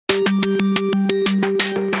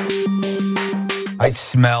I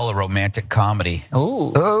smell a romantic comedy.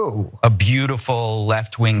 Oh. A beautiful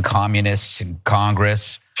left-wing communist in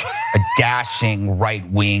Congress, a dashing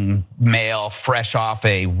right-wing male fresh off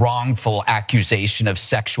a wrongful accusation of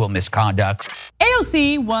sexual misconduct.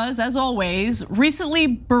 AOC was, as always, recently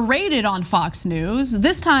berated on Fox News.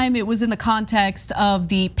 This time it was in the context of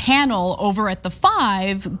the panel over at The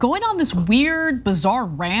Five going on this weird, bizarre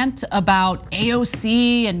rant about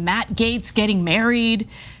AOC and Matt Gaetz getting married.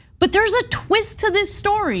 But there's a twist to this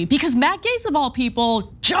story because Matt Gaetz, of all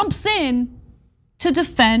people, jumps in to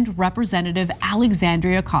defend Representative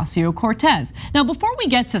Alexandria Ocasio-Cortez. Now, before we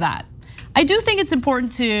get to that, I do think it's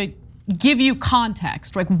important to give you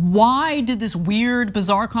context, like why did this weird,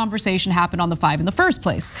 bizarre conversation happen on The Five in the first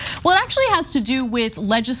place? Well, it actually has to do with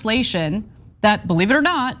legislation that, believe it or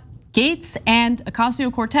not, Gaetz and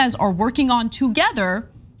Ocasio-Cortez are working on together,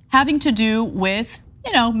 having to do with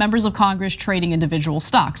members of Congress trading individual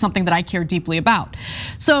stocks, something that I care deeply about.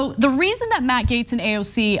 So the reason that Matt Gaetz and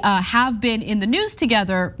AOC have been in the news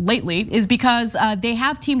together lately is because they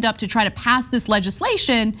have teamed up to try to pass this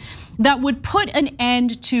legislation that would put an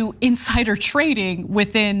end to insider trading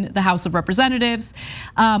within the House of Representatives,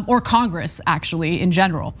 or Congress actually in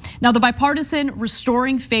general. Now, the bipartisan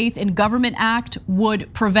Restoring Faith in Government Act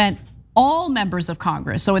would prevent all members of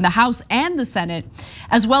Congress, so in the House and the Senate,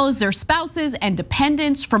 as well as their spouses and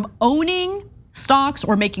dependents, from owning stocks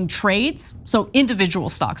or making trades, so individual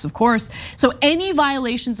stocks, of course. So any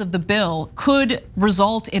violations of the bill could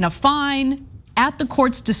result in a fine at the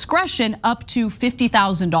court's discretion up to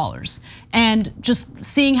 $50,000. And just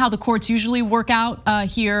seeing how the courts usually work out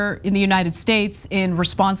here in the United States in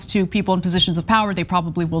response to people in positions of power, they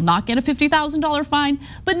probably will not get a $50,000 fine.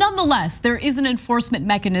 But nonetheless, there is an enforcement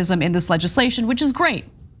mechanism in this legislation, which is great.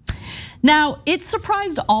 Now, it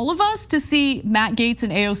surprised all of us to see Matt Gaetz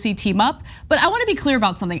and AOC team up, but I wanna be clear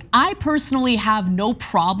about something. I personally have no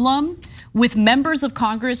problem with members of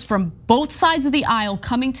Congress from both sides of the aisle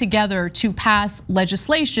coming together to pass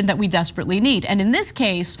legislation that we desperately need. And in this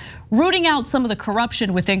case, rooting out some of the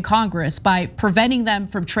corruption within Congress by preventing them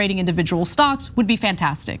from trading individual stocks would be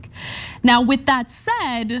fantastic. Now, with that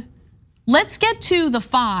said, let's get to The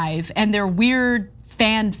Five and their weird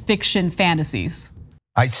fan fiction fantasies.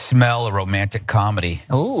 I smell a romantic comedy.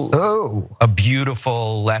 Oh. A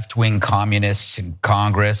beautiful left-wing communist in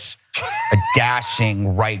Congress, a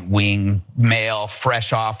dashing right-wing male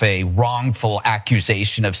fresh off a wrongful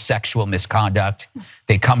accusation of sexual misconduct.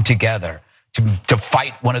 They come together to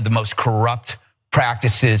fight one of the most corrupt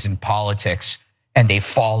practices in politics, and they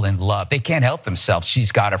fall in love. They can't help themselves.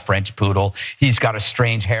 She's got a French poodle, he's got a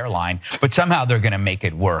strange hairline, but somehow they're gonna make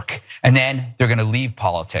it work. And then they're gonna leave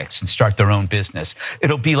politics and start their own business.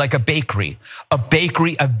 It'll be like a vegan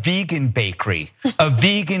bakery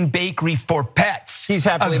for pets. He's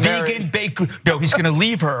happily married. A vegan bakery. No, he's gonna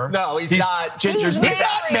leave her. No, he's not. Ginger's He's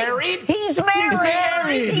not married. He's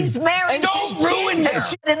married. He's married. And don't ruin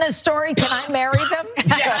this. In this story, can I marry them?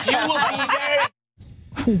 Yes, you will be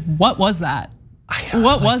married. What was that?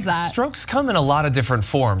 What was that? Strokes come in a lot of different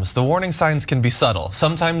forms. The warning signs can be subtle.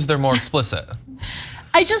 Sometimes they're more explicit.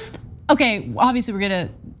 Okay, obviously we're gonna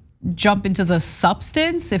jump into the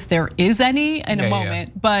substance if there is any in a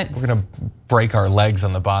moment, but we're gonna break our legs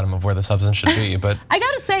on the bottom of where the substance should be, but I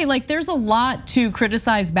gotta say, like, there's a lot to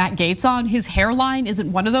criticize Matt Gaetz on. His hairline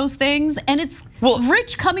isn't one of those things, and it's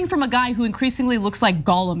rich coming from a guy who increasingly looks like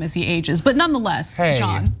Gollum as he ages, but nonetheless,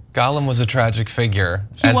 John. Gollum was a tragic figure,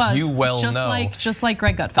 as you well know. Just like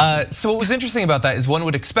Greg Gutfeld. So what was interesting about that is one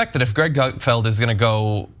would expect that if Greg Gutfeld is gonna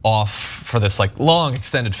go off for this like long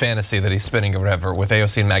extended fantasy that he's spinning or whatever with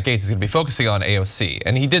AOC and Matt Gaetz, he's gonna be focusing on AOC,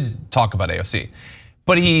 and he did talk about AOC.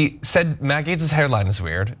 But he said Matt Gaetz' hairline is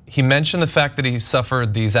weird. He mentioned the fact that he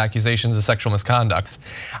suffered these accusations of sexual misconduct.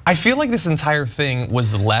 I feel like this entire thing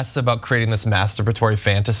was less about creating this masturbatory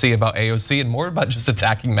fantasy about AOC and more about just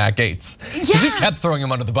attacking Matt Gaetz. Because he kept throwing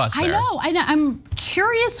him under the bus there. I know, I'm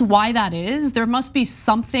curious why that is. There must be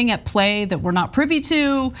something at play that we're not privy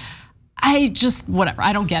to. Whatever,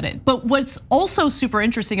 I don't get it. But what's also super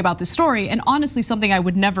interesting about this story, and honestly something I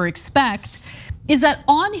would never expect, is that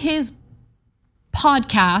on his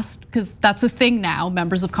podcast, because that's a thing now,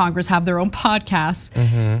 members of Congress have their own podcasts.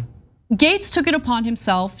 Gaetz took it upon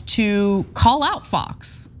himself to call out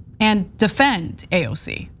Fox and defend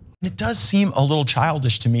AOC. It does seem a little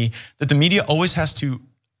childish to me that the media always has to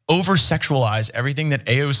over-sexualize everything that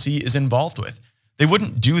AOC is involved with. They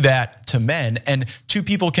wouldn't do that to men, and two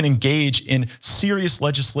people can engage in serious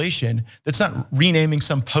legislation that's not renaming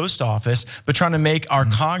some post office, but trying to make our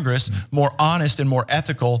Congress more honest and more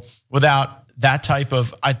ethical without that type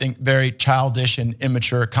of, I think, very childish and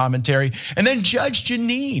immature commentary. And then Judge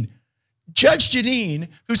Jeanine Judge Jeanine,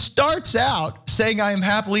 who starts out saying I am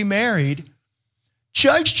happily married,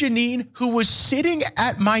 Judge Jeanine, who was sitting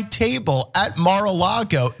at my table at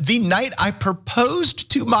Mar-a-Lago the night I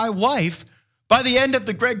proposed to my wife, by the end of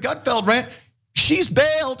the Greg Gutfeld rant, she's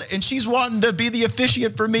bailed and she's wanting to be the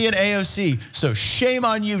officiant for me in AOC. So shame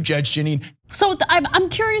on you, Judge Jeanine. So I'm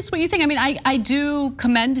curious what you think. I mean, I do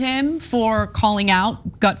commend him for calling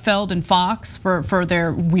out Gutfeld and Fox for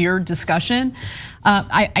their weird discussion.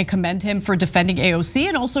 I commend him for defending AOC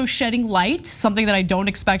and also shedding light, something that I don't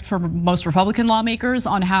expect from most Republican lawmakers,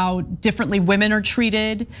 on how differently women are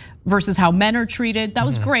treated versus how men are treated. That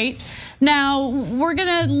was great. Now, we're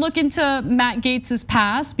gonna look into Matt Gaetz's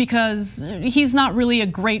past because he's not really a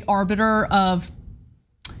great arbiter of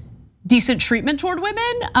decent treatment toward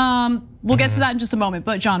women. We'll get to that in just a moment,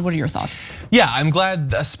 but John, what are your thoughts? Yeah, I'm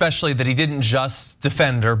glad especially that he didn't just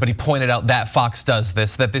defend her, but he pointed out that Fox does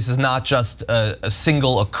this, that this is not just a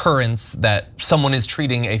single occurrence that someone is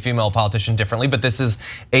treating a female politician differently, but this is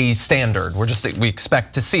a standard. We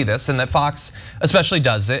expect to see this, and that Fox especially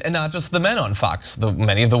does it, and not just the men on Fox.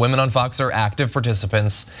 Many of the women on Fox are active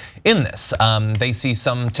participants in this. They see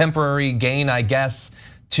some temporary gain, I guess,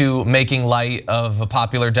 to making light of a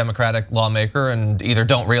popular Democratic lawmaker, and either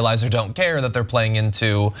don't realize or don't care that they're playing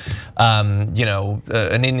into an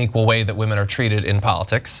unequal way that women are treated in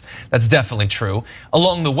politics. That's definitely true.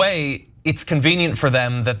 Along the way, it's convenient for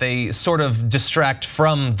them that they sort of distract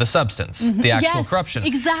from the substance, the actual corruption.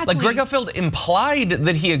 Exactly. Like Greg Gutfeld implied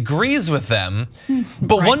that he agrees with them,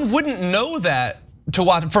 but one wouldn't know that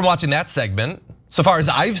from watching that segment. So far as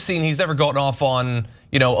I've seen, he's never gone off on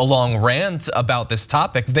a long rant about this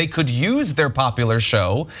topic. They could use their popular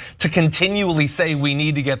show to continually say we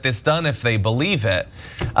need to get this done if they believe it.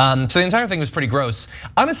 So the entire thing was pretty gross.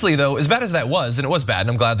 Honestly though, as bad as that was, and it was bad, and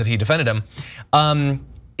I'm glad that he defended him,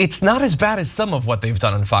 it's not as bad as some of what they've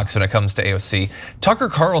done on Fox when it comes to AOC. Tucker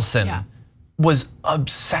Carlson was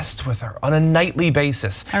obsessed with her on a nightly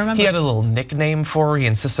basis. I remember. He had a little nickname for her. He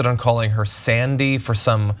insisted on calling her Sandy for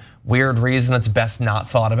some weird reason that's best not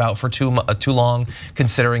thought about for too long,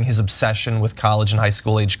 considering his obsession with college and high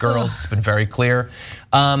school age girls. It's been very clear.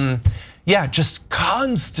 Yeah, just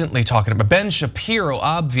constantly talking about Ben Shapiro,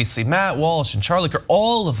 obviously, Matt Walsh and Charlie Kirk,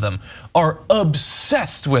 all of them are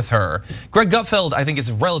obsessed with her. Greg Gutfeld, I think,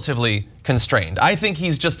 is relatively constrained. I think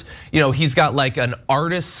he's just, he's got like an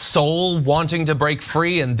artist's soul wanting to break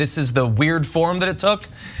free, and this is the weird form that it took.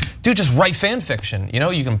 Dude, just write fan fiction.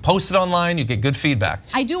 You can post it online, you get good feedback.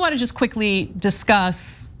 I do want to just quickly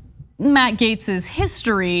discuss Matt Gaetz's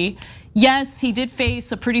history. Yes, he did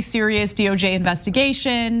face a pretty serious DOJ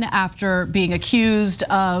investigation after being accused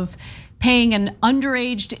of paying an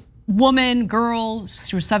underage girl,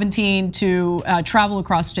 she was 17, to travel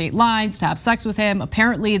across state lines to have sex with him.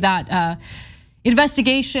 Apparently that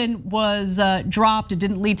investigation was dropped. It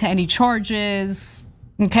didn't lead to any charges.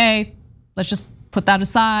 Okay, let's just put that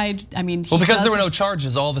aside. I mean, because there were no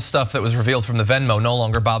charges, all the stuff that was revealed from the Venmo no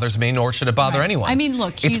longer bothers me, nor should it bother anyone. I mean,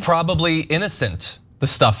 look, it's probably innocent, the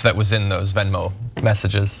stuff that was in those Venmo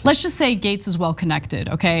messages. Let's just say Gaetz is well connected,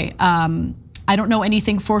 okay? I don't know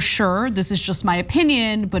anything for sure. This is just my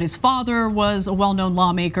opinion, but his father was a well-known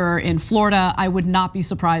lawmaker in Florida. I would not be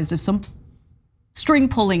surprised if some string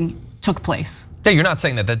pulling took place. Yeah, you're not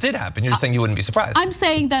saying that did happen. You're just saying you wouldn't be surprised. I'm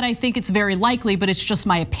saying that I think it's very likely, but it's just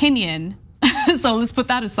my opinion. So let's put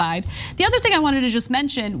that aside. The other thing I wanted to just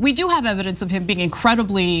mention, we do have evidence of him being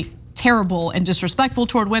incredibly terrible and disrespectful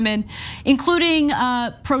toward women, including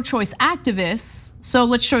pro-choice activists. So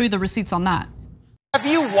let's show you the receipts on that. Have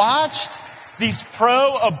you watched these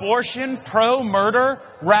pro-abortion, pro-murder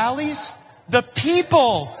rallies? The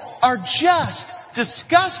people are just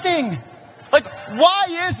disgusting. Like,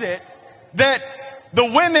 why is it that the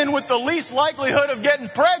women with the least likelihood of getting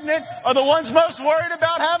pregnant are the ones most worried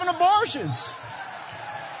about having abortions?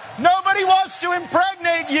 Nobody wants to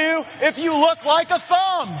impregnate you if you look like a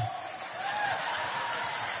thumb.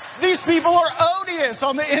 These people are odious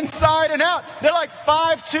on the inside and out. They're like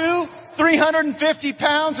 5'2", 350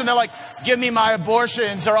 pounds, and they're like, give me my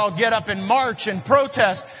abortions or I'll get up and march and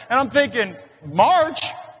protest. And I'm thinking, march?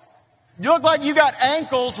 You look like you got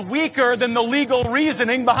ankles weaker than the legal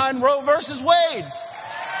reasoning behind Roe versus Wade.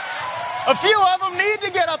 A few of them need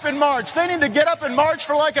to get up and march. They need to get up and march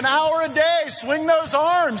for like an hour a day, swing those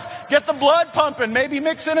arms, get the blood pumping, maybe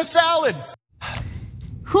mix in a salad.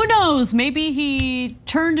 Who knows, maybe he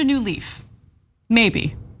turned a new leaf,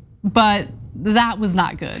 maybe, but that was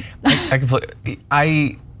not good.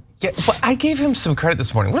 I gave him some credit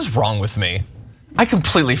this morning. What's wrong with me? I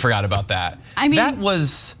completely forgot about that. I mean, that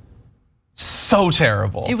was So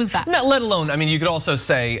terrible. It was bad. Not, let alone, I mean, you could also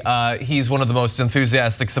say he's one of the most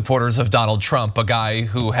enthusiastic supporters of Donald Trump, a guy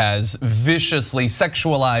who has viciously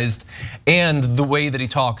sexualized and the way that he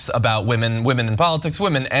talks about women in politics,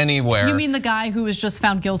 women anywhere. You mean the guy who was just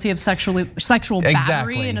found guilty of sexual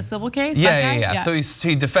battery in a civil case? Yeah. So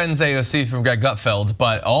he defends AOC from Greg Gutfeld,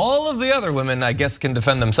 but all of the other women, I guess, can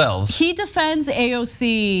defend themselves. He defends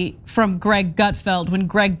AOC from Greg Gutfeld when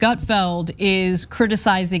Greg Gutfeld is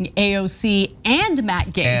criticizing AOC and Matt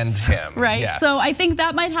Gaetz. And him, right? yes. So I think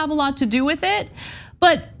that might have a lot to do with it.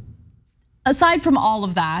 But aside from all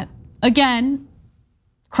of that, again,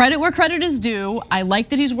 credit where credit is due. I like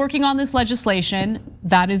that he's working on this legislation.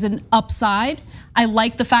 That is an upside. I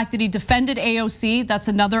like the fact that he defended AOC. That's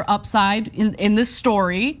another upside in this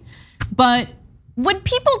story. But when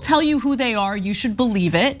people tell you who they are, you should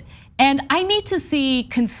believe it. And I need to see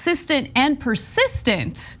consistent and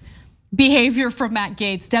persistent behavior from Matt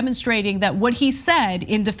Gaetz demonstrating that what he said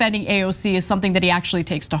in defending AOC is something that he actually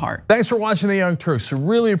takes to heart. Thanks for watching The Young Turks,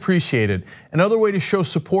 really appreciate it. Another way to show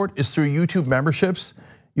support is through YouTube memberships.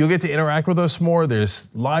 You'll get to interact with us more. There's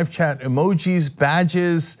live chat emojis,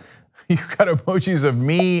 badges. You've got emojis of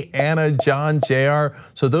me, Anna, John, JR.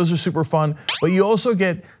 So those are super fun. But you also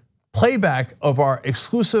get playback of our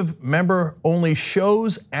exclusive member-only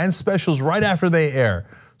shows and specials right after they air.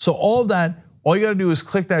 So all of that, all you gotta do is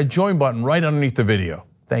click that join button right underneath the video.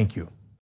 Thank you.